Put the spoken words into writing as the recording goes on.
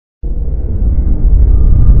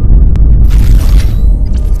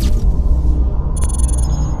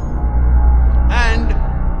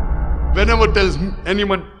whenever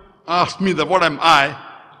anyone asks me that what am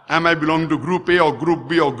I belonging to group A or group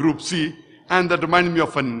B or group C? And that reminds me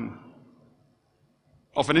of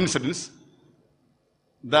an incident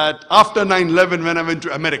that after 9/11, when I went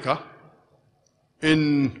to America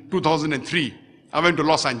in 2003, I went to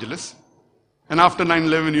Los Angeles. And after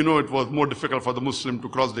 9/11, you know, it was more difficult for the Muslim to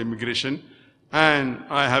cross the immigration. And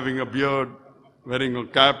I having a beard, wearing a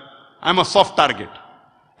cap, I'm a soft target.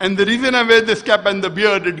 And the reason I wear this cap and the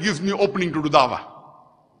beard, it gives me opening to do dawah.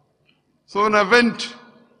 So when I went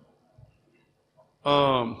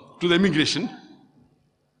to the immigration,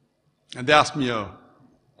 and they asked me a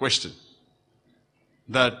question,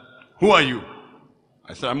 that, who are you?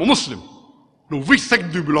 I said, I'm a Muslim. No, which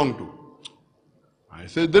sect do you belong to? I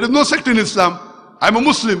said, there is no sect in Islam. I'm a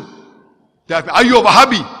Muslim. They asked me, are you a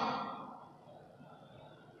Wahabi?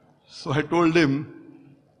 So I told him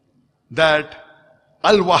that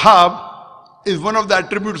Al-Wahhab is one of the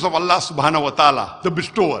attributes of Allah subhanahu wa ta'ala, the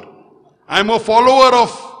bestower. I'm a follower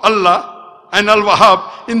of Allah and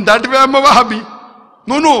Al-Wahhab. In that way I'm a Wahabi.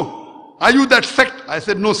 No. Are you that sect? I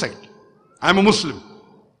said, no sect. I'm a Muslim.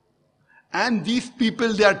 And these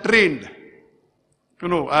people, they are trained. You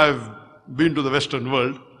know, I've been to the Western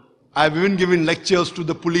world. I've even given lectures to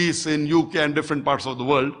the police in UK and different parts of the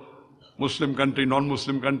world. Muslim country,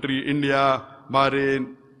 non-Muslim country, India,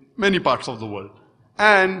 Bahrain, many parts of the world.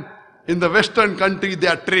 And in the Western country, they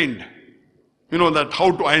are trained. You know that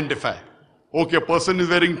how to identify. Okay, a person is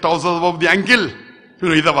wearing trousers above the ankle. You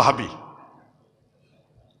know, he's a Wahabi.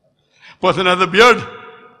 Person has a beard.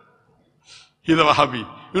 He's a Wahabi.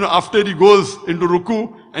 You know, after he goes into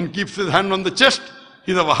ruku and keeps his hand on the chest,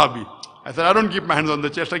 he's a Wahabi. I said, I don't keep my hands on the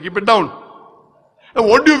chest, I keep it down. Now,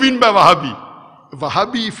 what do you mean by Wahabi?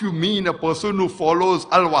 Wahabi, if you mean a person who follows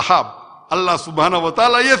Al-Wahhab, Allah subhanahu wa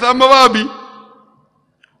ta'ala, yes, I'm a Wahabi.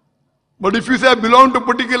 But if you say I belong to a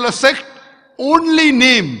particular sect, only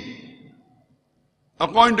name,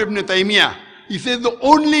 according to Ibn Taymiyyah, he says the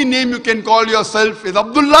only name you can call yourself is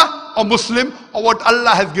Abdullah or Muslim or what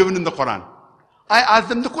Allah has given in the Quran. I asked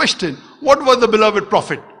them the question, what was the beloved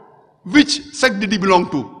Prophet? Which sect did he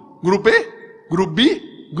belong to? Group A? Group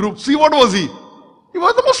B? Group C? What was he? He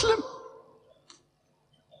was a Muslim.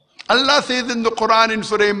 Allah says in the Quran in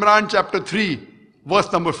Surah Imran chapter 3,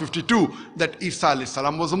 verse number 52, that Isa alayhi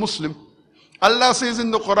salam was a Muslim. Allah says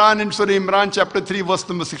in the Quran in Surah Imran chapter 3, verse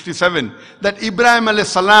number 67, that Ibrahim alayhi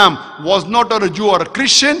salam was not a Jew or a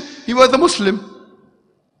Christian, he was a Muslim.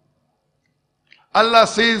 Allah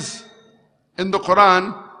says in the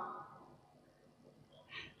Quran,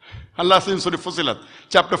 Allah says in Surah Fusilat,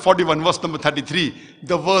 chapter 41, verse number 33,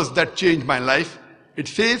 the verse that changed my life. It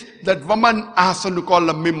says that Waman ahsanu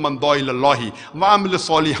qawlan mimman da'a ila Allahi wa amila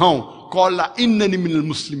salihan qala innani minal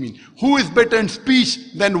muslimin. Who is better in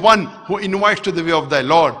speech than one who invites to the way of thy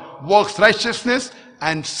Lord, works righteousness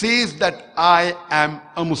and says that I am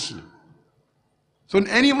a Muslim. So when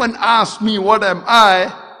anyone asks me what am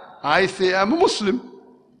I say I'm a Muslim.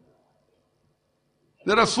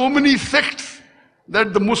 There are so many sects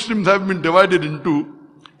that the Muslims have been divided into.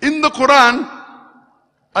 In the Quran,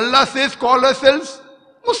 Allah says, call ourselves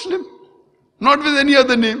Muslim, not with any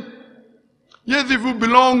other name. Yes, if you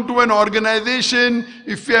belong to an organization,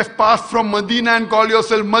 if you have passed from Medina and call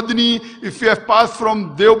yourself Madni, if you have passed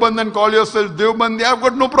from Deoband and call yourself Deobandi, I've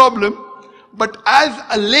got no problem. But as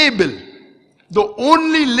a label, the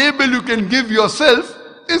only label you can give yourself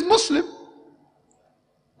is Muslim.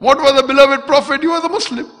 What was the beloved Prophet? He was a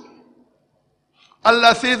Muslim.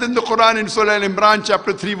 Allah says in the Quran in Surah Al-Imran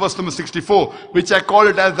chapter 3 verse number 64, which I call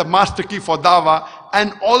it as the master key for dawah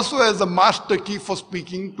and also as the master key for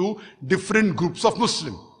speaking to different groups of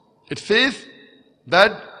Muslims. It says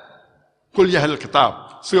that, Qul ya ahlal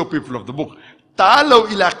kitab, say o people of the book,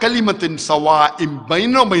 ta'alaw ila kalimatin sawa'im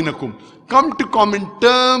bayna baynakum, come to common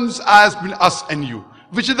terms as between us and you.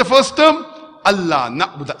 Which is the first term? Allah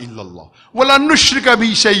na'budu illallah. Wala nushrika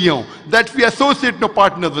bi shay'un, that we associate no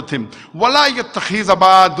partners with him. Wala yattakhiz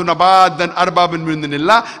abadun abadan arbabin min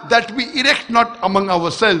dunillah, that we erect not among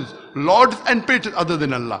ourselves lords and patrons other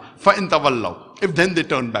than Allah. Fa in tawallaw, if then they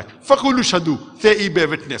turn back. Faqulu shadu, say ye bear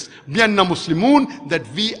witness. Bi anna muslimun, that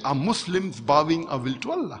we are Muslims bowing our will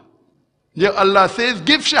to Allah. Here Allah says,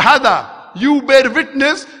 give shahada, you bear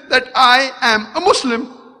witness that I am a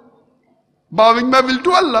Muslim, bowing my will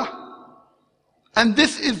to Allah. And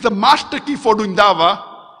this is the master key for doing dawah.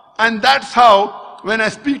 And that's how, when I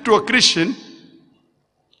speak to a Christian,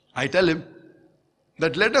 I tell him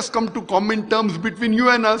that let us come to common terms between you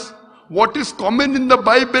and us. What is common in the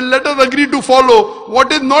Bible, let us agree to follow.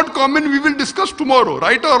 What is not common, we will discuss tomorrow.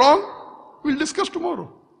 Right or wrong, we'll discuss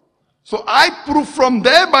tomorrow. So I prove from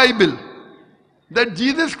their Bible that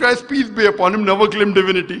Jesus Christ, peace be upon him, never claimed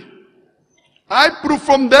divinity. I prove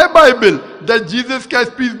from their Bible that Jesus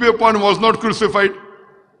Christ, peace be upon him, was not crucified.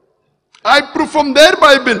 I prove from their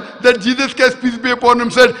Bible that Jesus Christ, peace be upon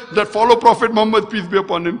him, said that follow Prophet Muhammad, peace be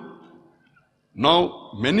upon him.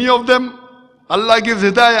 Now, many of them, Allah gives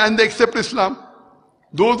hidayah and they accept Islam.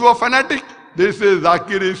 Those who are fanatic, they say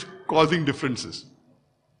Zakir is causing differences.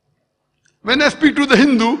 When I speak to the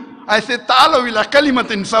Hindu, I say, Ta'alaw ila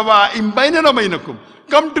kalimatin sawa'in bainana bainakum.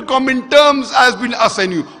 Come to common terms as between us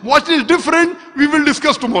and you. What is different, we will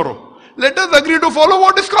discuss tomorrow. Let us agree to follow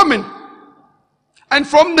what is common. And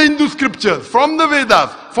from the Hindu scriptures, from the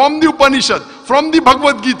Vedas, from the Upanishad, from the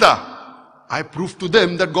Bhagavad Gita, I prove to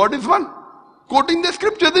them that God is one. Quoting the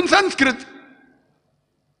scriptures in Sanskrit.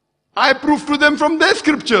 I prove to them from their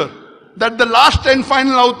scripture that the last and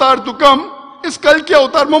final avatar to come is Kalki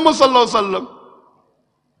avatar, Muhammad sallallahu alaihi wasallam.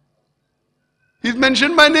 He's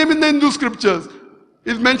mentioned my name in the Hindu scriptures.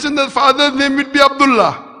 He's mentioned that father's name will be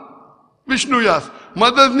Abdullah, Vishnu Yas.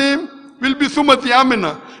 Mother's name will be Sumati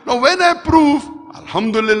Amina. Now when I prove,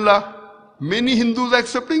 Alhamdulillah, many Hindus are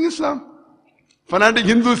accepting Islam. Fanatic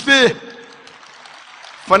Hindus say,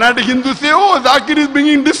 oh, Zakir is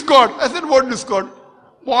bringing discord. I said, what discord?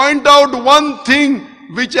 Point out one thing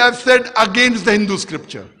which I have said against the Hindu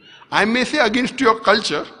scripture. I may say against your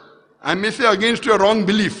culture. I may say against your wrong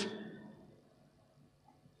belief.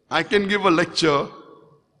 I can give a lecture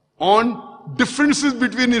on differences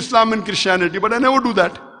between Islam and Christianity, but I never do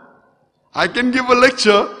that. I can give a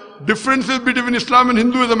lecture, differences between Islam and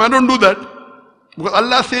Hinduism. I don't do that. Because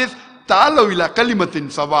Allah says, Ta'alaw ila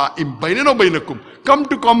kalimatin sawa'in bainana bainakum. Come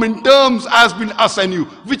to common terms as between us and you.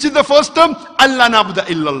 Which is the first term? Allah na'budu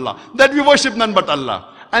illallah. That we worship none but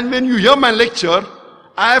Allah. And when you hear my lecture,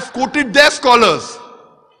 I have quoted their scholars.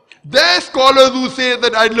 Their scholars who say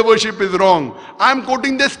that idol worship is wrong. I am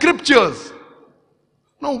quoting their scriptures.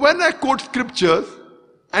 Now when I quote scriptures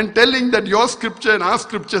and telling that your scripture and our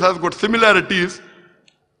scripture has got similarities,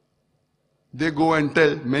 they go and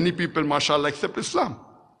tell many people, mashallah, accept Islam.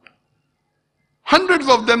 Hundreds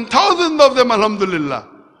of them, thousands of them, alhamdulillah.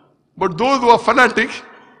 But those who are fanatic,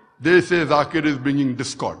 they say Zakir is bringing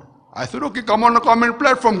discord. I said, okay, come on a common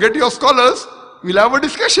platform, get your scholars, we'll have a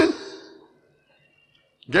discussion.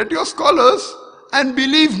 Get your scholars, and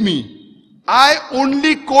believe me, I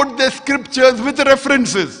only quote the scriptures with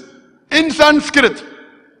references in Sanskrit.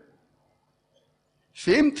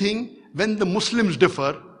 Same thing when the Muslims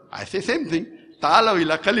differ, I say same thing. Ta'alaw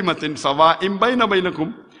ila kalimatin sawa'in baina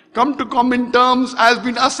bainakum. Come to common terms as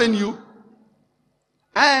between us and you.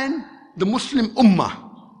 And the Muslim Ummah,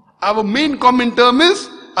 our main common term is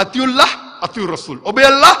Atiullah, Atiur Rasul. Obey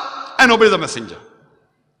Allah and obey the Messenger.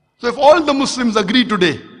 So if all the Muslims agree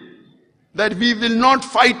today that we will not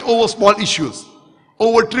fight over small issues,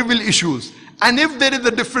 over trivial issues, and if there is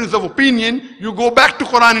a difference of opinion, you go back to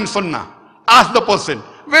Quran and Sunnah. Ask the person,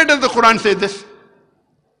 where does the Quran say this?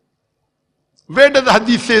 Where does the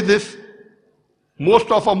Hadith say this?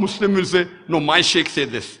 Most of our Muslims will say, no, my Sheikh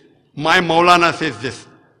says this. My Maulana says this.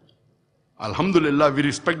 Alhamdulillah, we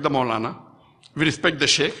respect the Maulana. We respect the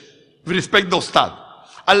Sheikh. We respect the Ustad.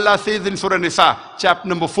 Allah says in Surah Nisa, chapter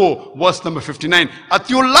number 4, verse number 59,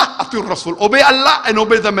 Atiullah, Atiur Rasul. Obey Allah and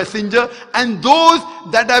obey the Messenger and those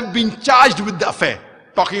that have been charged with the affair.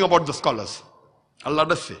 Talking about the scholars. Allah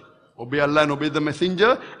does say, obey Allah and obey the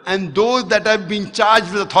Messenger and those that have been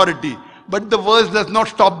charged with authority. But the verse does not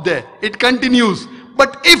stop there. It continues.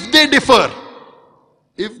 But if they differ,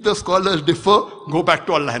 if the scholars differ, go back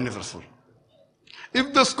to Allah and His Rasul.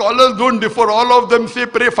 If the scholars don't differ, all of them say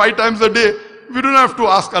pray 5 times a day, we don't have to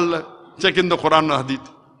ask Allah. Check in the Quran and Hadith.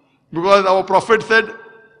 Because our Prophet said,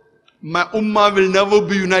 my ummah will never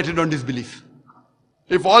be united on disbelief.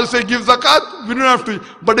 If all say give zakat, we don't have to.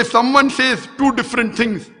 But if someone says 2 different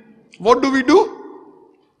things, what do we do?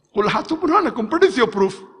 Qul hatu burhanakum, produce your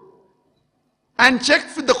proof. And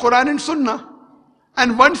check with the Quran and Sunnah.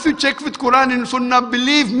 And once you check with Quran and Sunnah,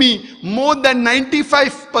 believe me, more than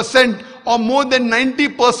 95% or more than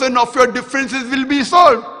 90% of your differences will be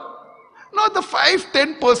solved. Now the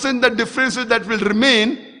 5-10% the differences that will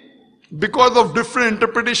remain because of different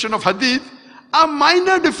interpretation of Hadith are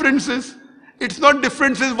minor differences. It's not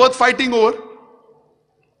differences worth fighting over.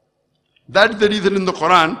 That's the reason in the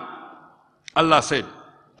Quran, Allah said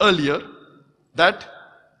earlier that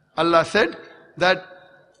Allah said that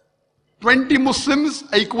 20 Muslims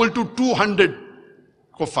are equal to 200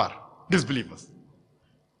 kuffar, disbelievers.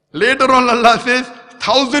 Later on Allah says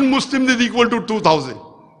 1,000 Muslims is equal to 2,000.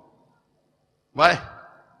 Why?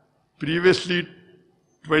 Previously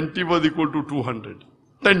 20 was equal to 200,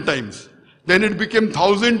 10 times. Then it became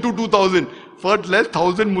 1,000 to 2,000. First, let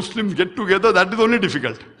 1,000 Muslims get together, that is only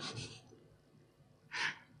difficult.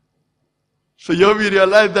 So here we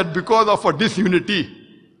realize that because of our disunity,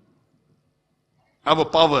 our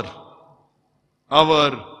power,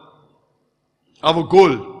 our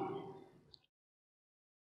goal.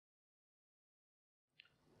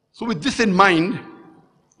 So with this in mind,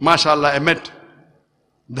 mashallah, I met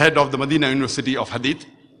the head of the Medina University of Hadith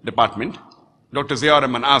department, Dr. Zakir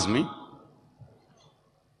Naik,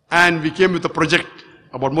 and we came with a project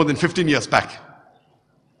about more than 15 years back.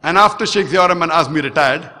 And after Sheikh Zakir Naik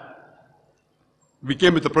retired, we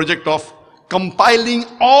came with a project of compiling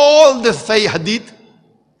all the Sahih Hadith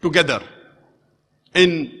together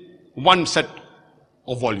in one set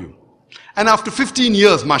of volume. And after 15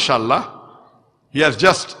 years, mashallah, he has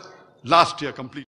just last year completed.